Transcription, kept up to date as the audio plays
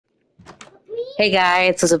Hey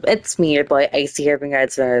guys, it's me, your boy Icy here, bringing you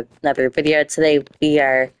guys another video. Today we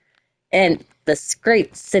are in this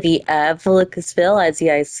great city of Lucasville, as you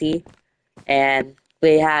guys see, and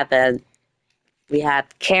we have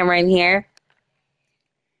Cameron here,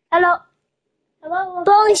 Hello. Hello.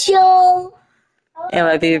 Bonjour. and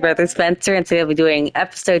my baby brother Spencer, and today we'll be doing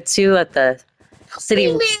episode 2 of the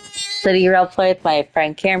city roleplay with my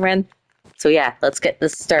friend Cameron. So yeah, let's get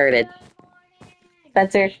this started.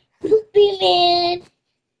 Spencer, Poopy man.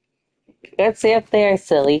 go sit up there,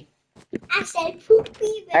 silly. I said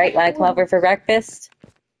poopy man. All right, wanna come over for breakfast?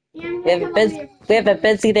 Yeah, We have a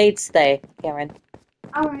busy day today, Cameron.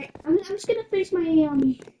 Alright, I'm just gonna finish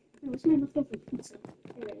my what's my leftover pizza?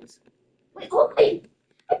 There it is. Wait, oh wait!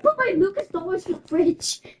 I put my Lucas dollars in the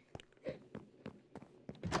fridge.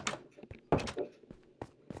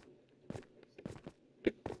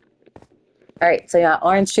 All right, so you want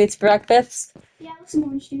orange juice for breakfast? Yeah, with some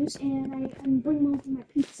orange juice, and I'm bringing over my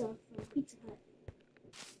pizza from Pizza Hut.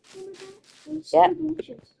 Oh my god, it's so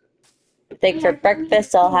delicious. I think for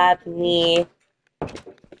breakfast I'll have me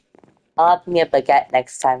a baguette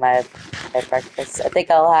next time I have my breakfast. I think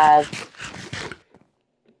I'll have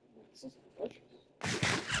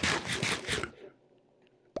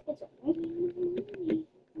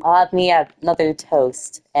me another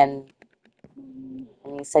toast, and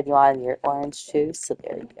you said you wanted your orange juice, so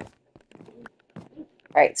there you go.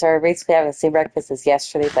 Alright, so we're basically having the same breakfast as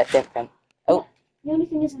yesterday, but different. Oh. The only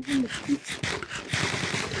thing is I'm having pizza.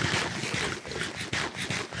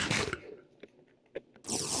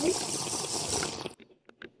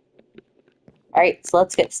 Alright, so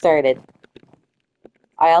let's get started.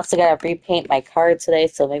 I also gotta repaint my car today,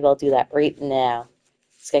 so maybe I'll do that right now.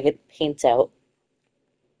 Just gotta get the paint out.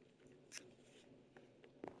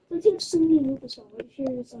 I think so many Lucas dollars.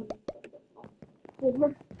 Here's 4, I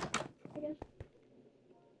guess.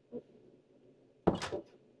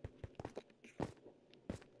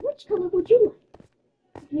 Which color would you like?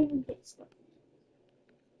 I can even get stuff.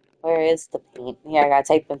 Where is the paint? Here, I gotta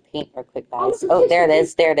type in paint real quick, guys. Oh, there it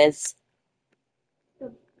is. There it is.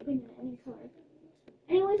 Any color.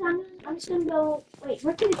 Anyways, I'm just gonna go. Wait,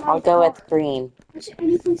 where can I buy I'll go with green. Is there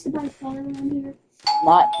any place to buy a car around here?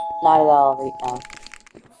 Not at all right now.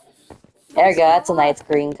 There we go. That's a nice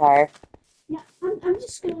green car. Yeah, I'm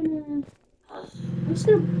just gonna go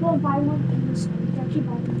buy one in this store. Actually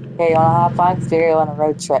buy one. Okay, you wanna hop on? Because we're going on a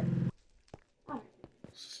road trip. Alright.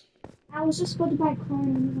 I was just going to buy a car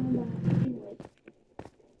and all that. Anyway.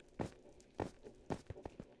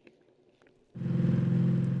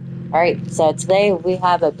 Alright, so today we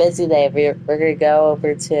have a busy day. We're going to go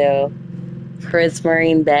over to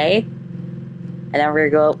Prismarine Bay, and then we're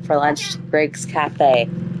going to go for lunch to Greg's Cafe.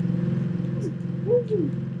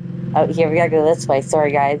 Oh, here, we gotta go this way.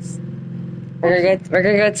 Sorry, guys. We're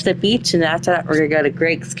gonna go to the beach, and after that, we're gonna go to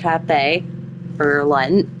Greg's Cafe for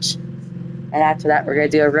lunch. And after that, we're gonna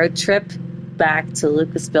do a road trip back to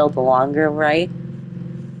Lucasville, the longer way.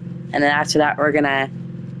 And then after that, we're gonna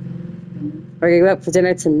go out for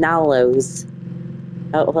dinner to Nalo's.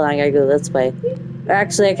 Oh, hold on, I gotta go this way. Or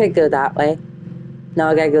actually, I could go that way. No,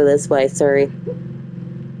 I gotta go this way. Sorry.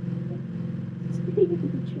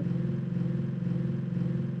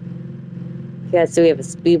 Yeah, so we have a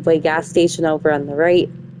Speedway gas station over on the right.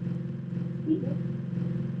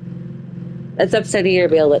 This episode of year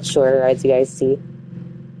will be a little bit shorter, as you guys see. You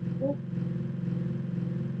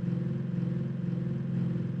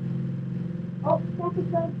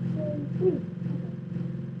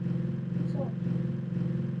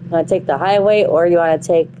want to take the highway, or you want to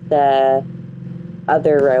take the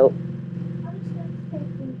other route?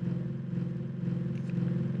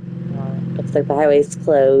 Looks like the highway's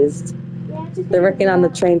closed. They're working on the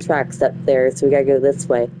train tracks up there, so we gotta go this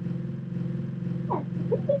way.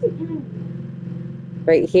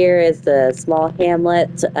 Right here is the small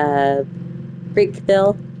hamlet of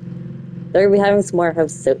Creekville. They're gonna be having some more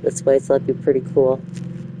houses out this way, so that'd be pretty cool.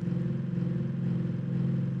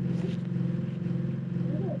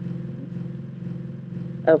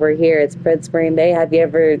 Over here, it's Prismarine Bay.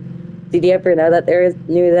 Did you ever know that there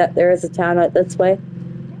is a town out this way?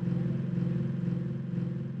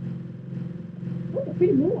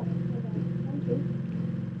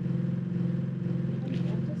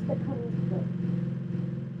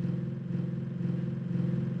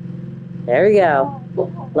 There we go.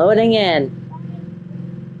 Loading in.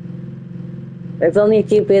 There's only a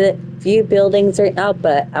few buildings right now,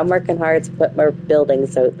 but I'm working hard to put more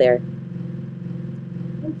buildings out there.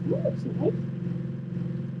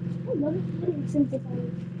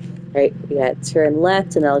 Right, we got turn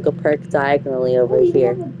left, and I'll go park diagonally over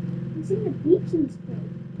here.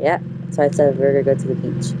 Yeah, so I said we're gonna go to the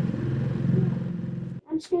beach.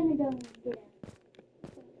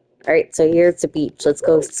 Alright, so here's the beach. Let's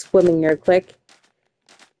go swimming real quick.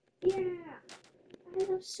 Yeah, I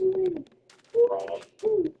love swimming.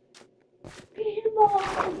 Wait, pinball.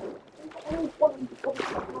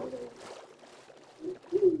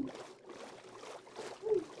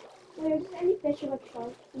 There's any fish like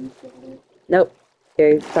sharks in the city? Nope. Here,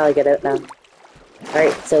 you probably get out now.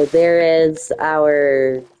 Alright, so there is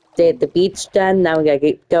our day at the beach done. Now we gotta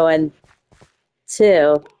get going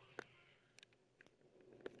to...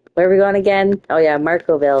 Where are we going again? Oh yeah,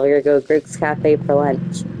 Marcoville. We're gonna go to Greg's Cafe for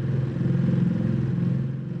lunch.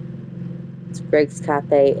 So Greg's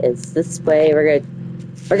Cafe is this way. We're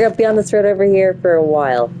gonna be on this road over here for a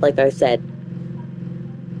while, like I said.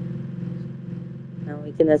 Now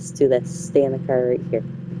we can just do this. Stay in the car right here.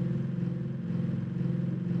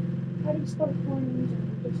 I just start pouring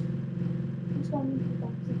just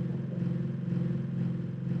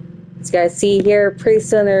As you guys see here, pretty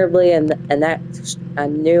soon there will be a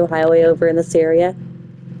new highway over in this area.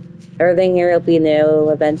 Everything here will be new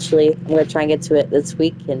eventually. I'm going to try and get to it this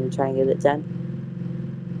week and try and get it done.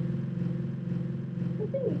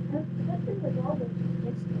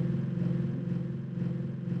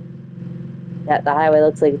 Yeah, the highway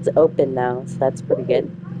looks like it's open now, so that's pretty good.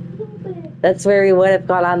 That's where we would have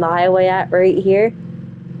got on the highway at, right here.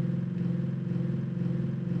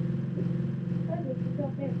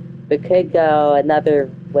 We could go another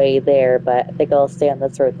way there, but I think I'll stay on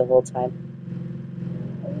this road the whole time.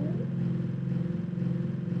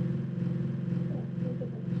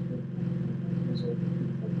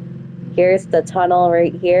 Here's the tunnel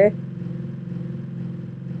right here.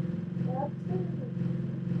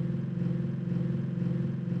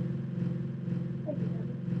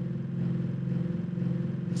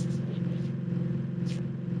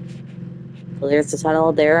 So there's the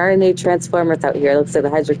tunnel. There are new transformers out here. It looks like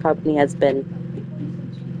the Hydro Company has been...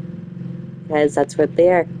 Because that's what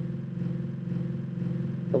they are.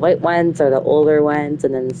 The white ones are the older ones,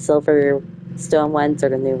 and then the silver stone ones are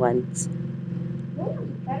the new ones.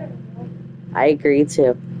 I agree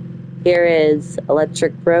too. Here is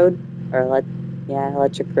Electric Road, or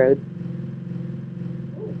Electric Road.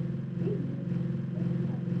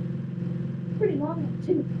 Pretty long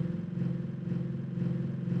too.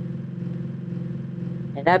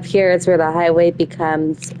 And up here is where the highway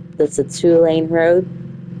becomes this a 2-lane road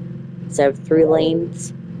instead of 3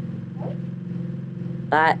 lanes.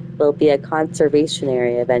 That will be a conservation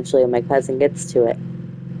area eventually when my cousin gets to it.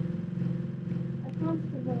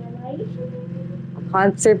 A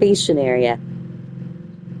conservation area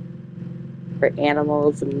for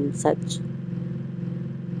animals and such.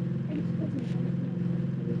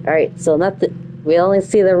 Alright, so we only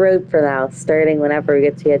see the road for now, starting whenever we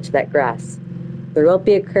get to the edge of that grass. There will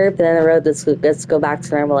be a curb, and then the road let's go back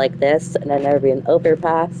to normal like this, and then there will be an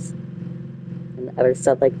overpass, and other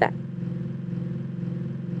stuff like that.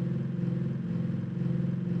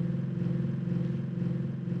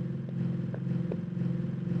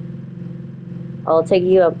 I'll take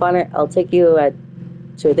you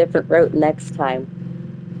to a different route next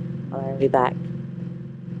time. I'll be back.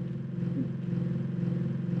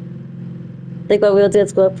 I think what we'll do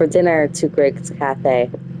is go up for dinner to Greg's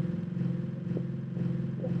Cafe.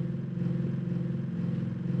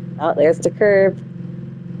 Oh, there's the curve.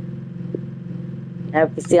 Now,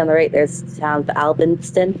 if you see on the right, there's the town of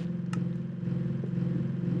Albinston.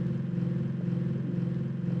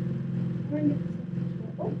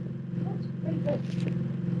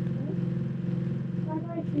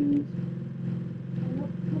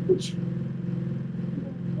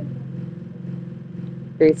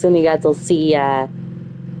 Very soon you guys will see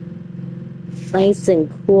nice and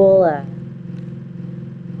cool.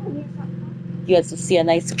 You guys will see a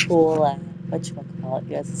nice cool, whatchamacallit?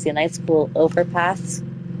 You guys will see a nice cool overpass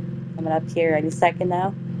coming up here any second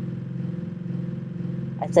now.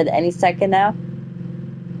 I said any second now.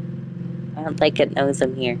 I don't think it knows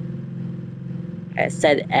I'm here. I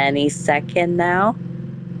said any second now.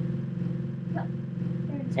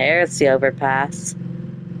 There's the overpass.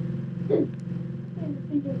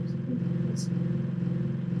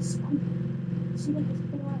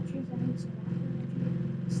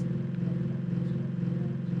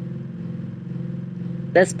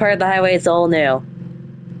 This part of the highway is all new.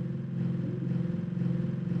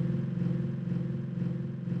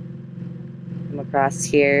 Come across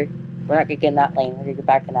here. We're not gonna get in that lane. We're gonna get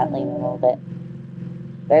back in that lane in a little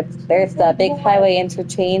bit. There's the big highway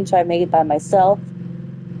interchange I made by myself.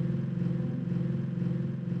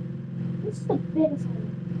 This is the biggest highway.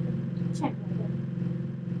 Check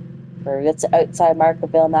We're just outside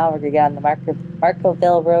Marcoville now. We're gonna get on the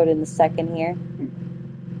Marcoville Road in a second here.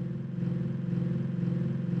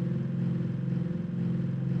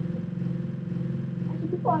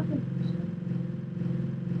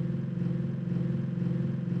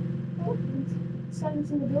 can't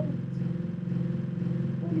see the buildings.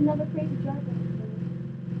 There's another crazy driveway.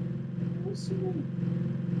 There's so many.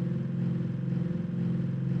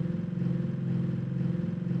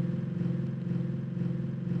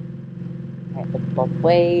 Alright, look both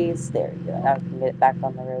ways. There we go. Now we can get it back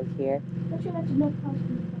on the road here. Make sure that's enough cars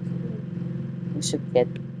coming across the bridge. We should get.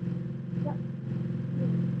 Yep.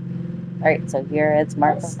 Alright, so here it's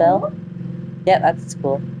That's Markville. school? Yeah, that's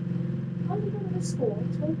school. How do you go to this school?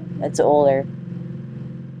 It's way back It's older.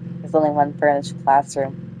 There's only one furnished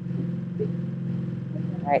classroom.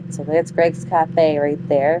 Alright, so there's Greg's Cafe right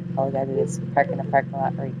there. All we gotta do is park in the parking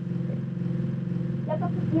lot right here.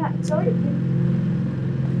 Yeah, it's already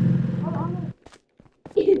been. Hold on.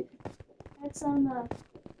 That's not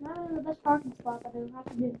really the best parking spot, but it'll have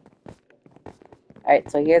to do. Alright,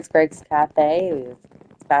 so here's Greg's Cafe. His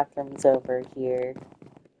bathroom's over here.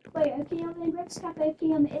 Wait, okay, on the Greg's Cafe,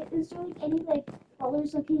 okay, is there like any like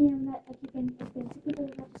colors like in that like you can see people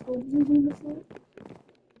that have to go using this one?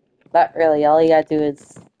 Not really. All you gotta do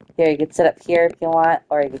is here. You can sit up here if you want,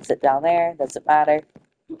 or you can sit down there. Doesn't matter.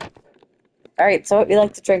 All right. So, what would you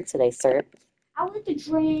like to drink today, sir? I would like to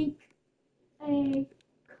drink a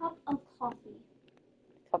cup of coffee.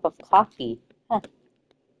 Cup of coffee. Huh.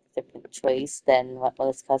 Different choice than what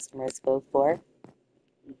most customers go for.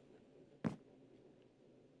 And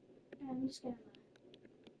I'm just gonna.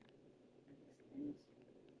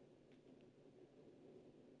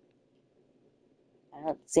 I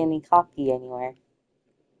don't see any coffee anywhere.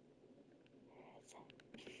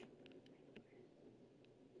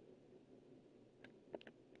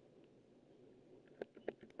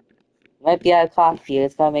 Might be out of coffee.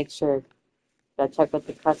 Just gotta make sure. Gotta check with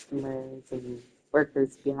the customers and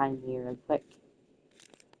workers behind me real quick.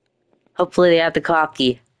 Hopefully they have the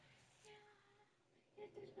coffee.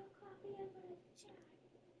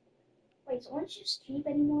 Wait, is orange juice cheap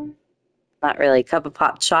anymore? Not really. Cup of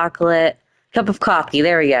hot chocolate. Cup of coffee.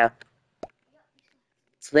 There we go.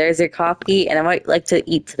 So there's your coffee, and I might like to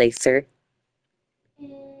eat today, sir. Maybe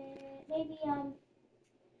do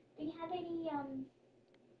you have any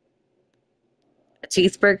A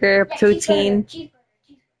cheeseburger, yeah, poutine. cheeseburger.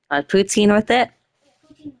 Poutine with it.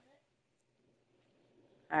 Yeah, poutine with it.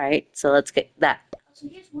 All right, so let's get that. So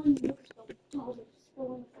here's one $1 still on the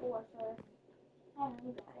floor for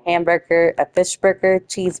Hamburger, a fish burger,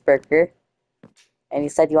 cheeseburger, and you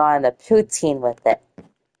said you wanted a poutine with it.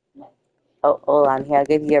 Yeah. Oh, hold on here. I'll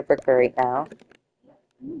give you a burger right now.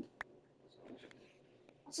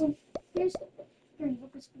 So here's here you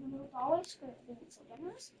look for $1 for being so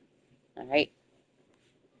generous. All right.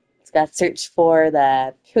 Let's got to search for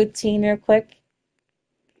the poutine real quick.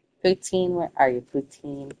 Poutine, where are you,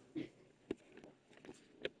 poutine?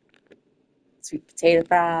 Sweet potato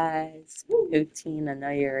fries, poutine. I know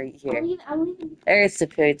you're right here. I'll leave There's the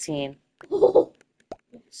poutine. Oh,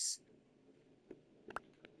 yes.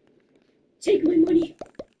 Take my money.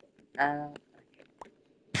 Alright,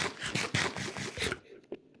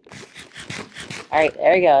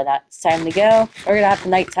 there we go. Now it's time to go. We're gonna have the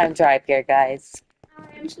nighttime drive here, guys.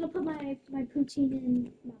 Alright, I'm just gonna put my poutine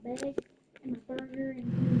in my bag and my burger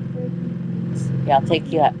and Yeah, I'll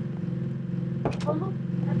take you up. I hope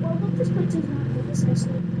this place is not really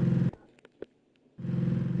seriously.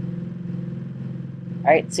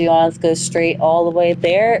 Alright, so you want us to go straight all the way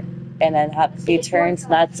there and then have a few turns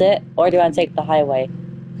and that's it? Or do you want to take the highway?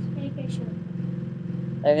 Take a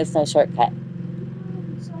shortcut. There is no shortcut.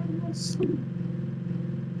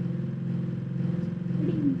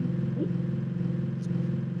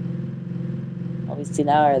 All we see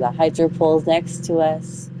now are the hydro poles next to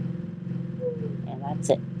us. And that's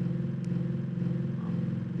it.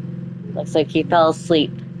 Looks like he fell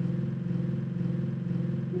asleep.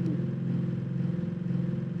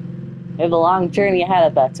 We have a long journey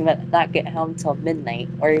ahead of us. We might not get home till midnight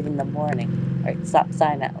or even the morning. Alright, stop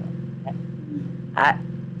sign at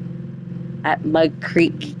Mud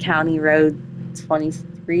Creek County Road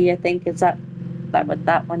 23, I think. Is that what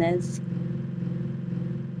that one is?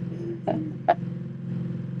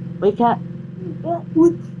 We can't pull. Are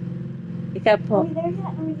we there yet?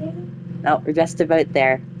 Are we there yet? No, we're just about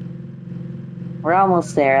there. We're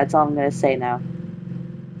almost there. That's all I'm gonna say now.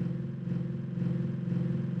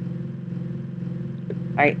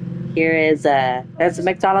 Alright, here is there's a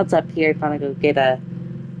McDonald's up here if you wanna go get a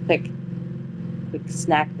quick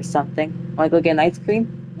snack or something. Wanna go get an ice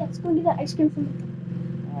cream? Yeah, let's go get that ice cream from the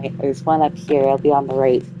Alright, there's one up here. It'll be on the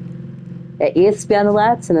right. It used to be on the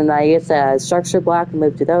left, and then I used a structure block and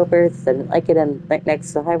moved it over. So I didn't like it right next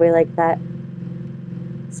to the highway like that.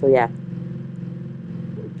 So yeah.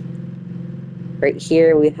 Right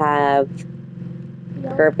here we have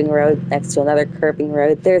curbing road next to another curbing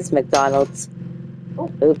road. There's McDonald's. Oh,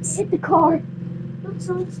 Oops. hit the car. Don't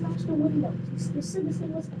someone smash the windows. You said this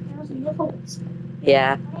thing was 1,000 volts.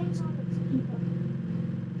 Yeah. My hands on its keeper.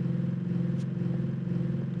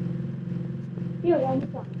 Here, I'm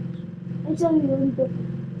fine. I'm telling you, really different.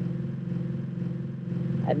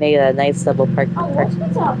 I made a nice double park. Oh, what's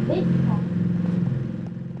this a big car?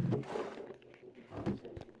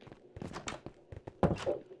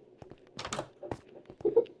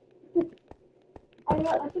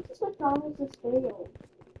 I think this McDonald's is very old.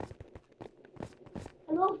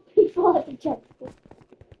 A lot of people at the check.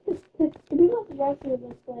 The people at the drive-thru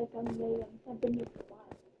look like I'm waiting. I've been here for a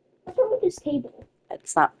while. What's wrong with this table?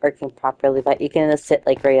 It's not working properly, but you can just sit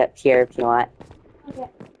like right up here if you want. Okay.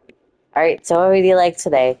 Alright, so what would you like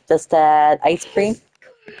today? Just ice cream?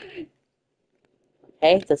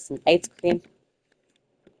 Okay, just an ice cream.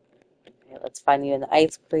 Okay, let's find you an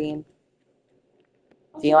ice cream.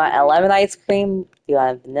 Do you want a lemon ice cream? Do you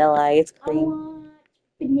want vanilla ice I cream? want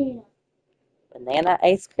banana. Banana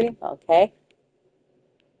ice cream? Okay.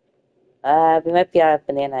 We might be out of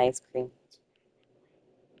banana ice cream.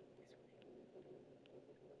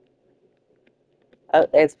 Oh,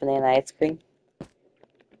 there's banana ice cream.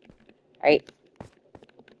 Alright.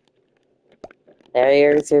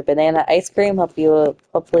 There's your banana ice cream.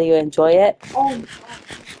 Hopefully you enjoy it.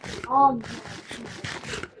 Um,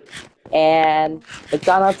 And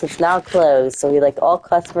McDonald's is now closed, so we'd like all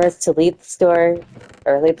customers to leave the store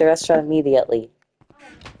or leave the restaurant immediately.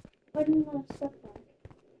 why do you want to step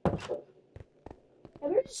back? I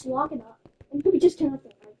better just lock it up. And we just turn off the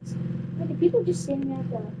lights. Like, if people just standing at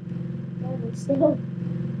the still.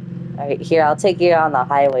 Alright, here, I'll take you on the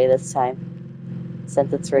highway this time,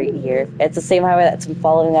 since it's right here. It's the same highway that's been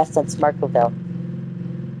following us since Markoville.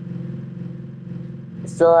 We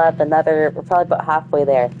still have we're probably about halfway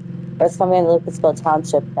there. We're coming in Lucasville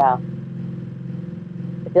Township now.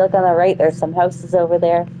 If you look on the right, there's some houses over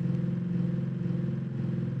there.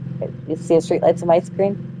 You see the streetlights and ice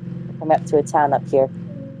cream? We're coming up to a town up here.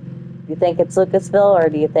 Do you think it's Lucasville, or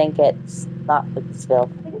do you think it's not Lucasville?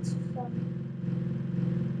 I think it's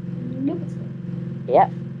Lucasville.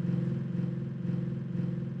 Yep.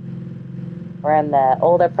 We're in the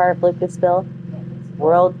older part of Lucasville.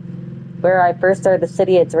 Where I first started the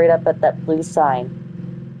city, it's right up at that blue sign.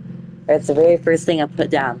 It's the very first thing I put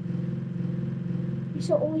down. You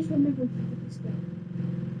should always remember Lucasville.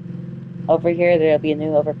 Over here, there'll be a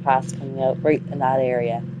new overpass coming out right in that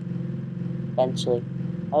area. Eventually.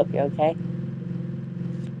 Oh, you okay?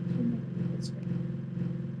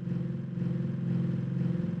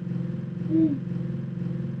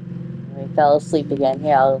 We fell asleep again.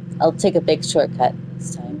 Here, I'll take a big shortcut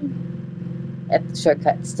this time. If the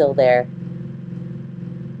shortcut's still there.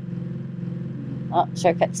 Oh,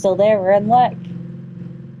 shortcut's still there. We're in luck.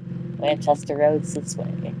 Manchester Road's this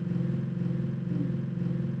way.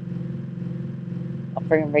 I'll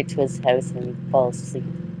bring him right to his house and he fall asleep.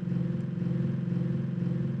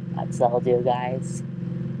 That's what I'll do, guys.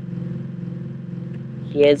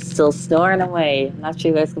 He is still snoring away. I'm not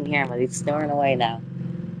sure you guys can hear him, but he's snoring away now.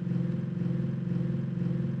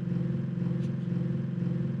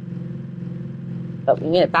 But we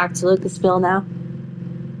made it back to Lucasville now.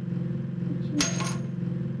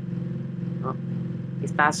 Oh, he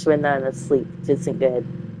smashed the window in his sleep, which isn't good.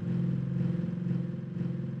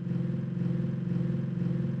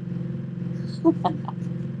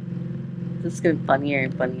 This is getting funnier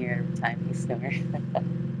and funnier every time he snores.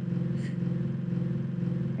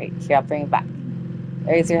 Right, here, I'll bring it back.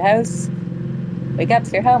 There's your house. Wake up,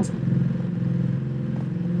 it's your home.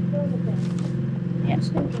 Yeah,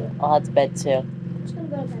 I'll head to bed too. I'm just gonna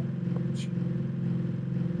go to bed.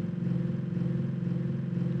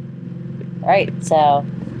 Alright, so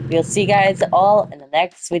we'll see you guys all in the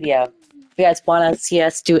next video. If you guys want to see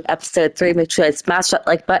us do episode 3, make sure you smash that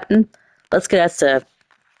like button. Let's get us to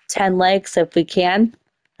 10 likes if we can.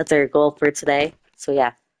 That's our goal for today. So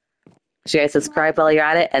yeah, make sure you guys subscribe while you're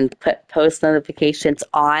at it and put post notifications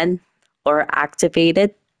on or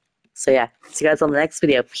activated. So yeah, see you guys on the next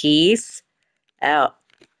video. Peace out.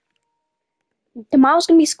 Tomorrow's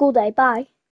gonna be school day. Bye.